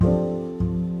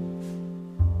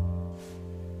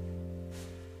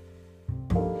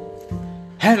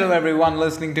Hello everyone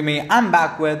listening to me. I'm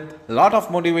back with a lot of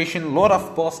motivation, lot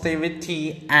of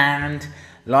positivity and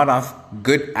lot of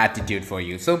good attitude for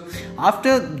you. So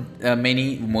after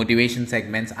many motivation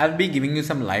segments, I'll be giving you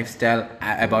some lifestyle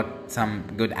about some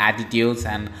good attitudes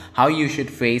and how you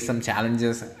should face some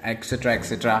challenges,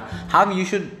 etc. How you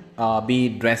should be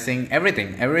dressing,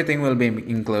 everything will be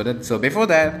included. So before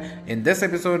that, in this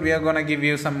episode we are gonna give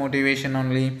you some motivation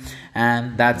only,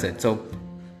 and that's it. So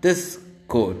this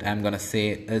quote I'm gonna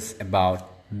say is about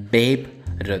Babe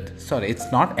Ruth. Sorry,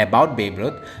 it's not about Babe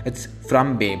Ruth, it's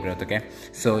from Babe Ruth. Okay,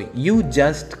 so you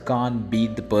just can't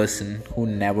beat the person who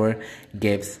never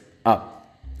gives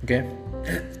up. Okay,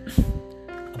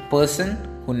 a person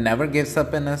who never gives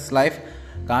up in his life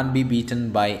can't be beaten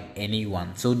by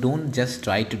anyone. So don't just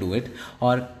try to do it,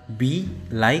 or be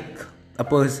like a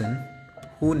person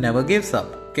who never gives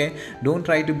up. Okay, don't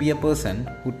try to be a person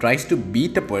who tries to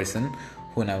beat a person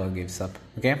who never gives up.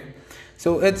 Okay,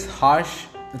 so it's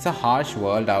a harsh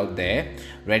world out there,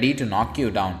 ready to knock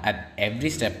you down at every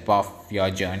step of your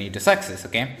journey to success.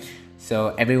 Okay,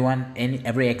 so everyone in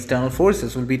every external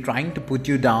forces will be trying to put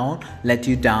you down, let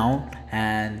you down,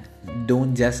 and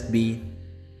don't just be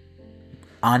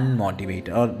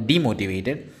unmotivated or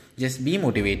demotivated. Just be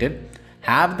motivated,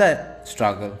 have the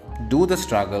struggle, do the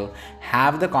struggle,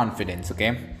 have the confidence.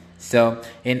 Okay, so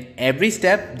in every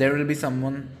step there will be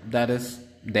someone that is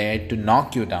there to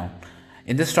knock you down.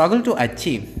 In the struggle to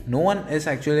achieve, no one is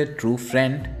actually a true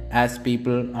friend, as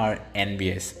people are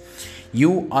envious.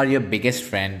 You are your biggest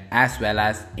friend as well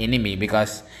as enemy,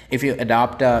 because if you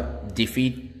adopt a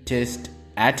defeatist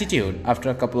attitude after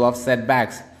a couple of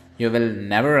setbacks, you will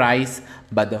never rise,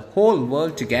 but the whole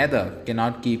world together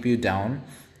cannot keep you down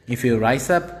if you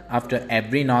rise up after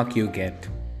every knock you get.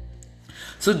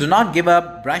 So do not give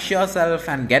up, brush yourself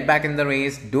and get back in the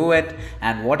race, do it,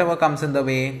 and whatever comes in the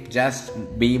way, just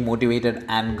be motivated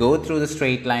and go through the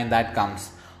straight line that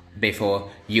comes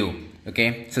before you.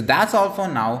 Okay, so that's all for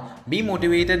now. Be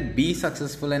motivated, be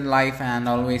successful in life, and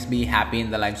always be happy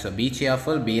in the life. So be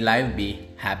cheerful, be live, be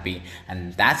happy.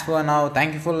 And that's for now.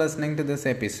 Thank you for listening to this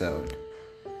episode.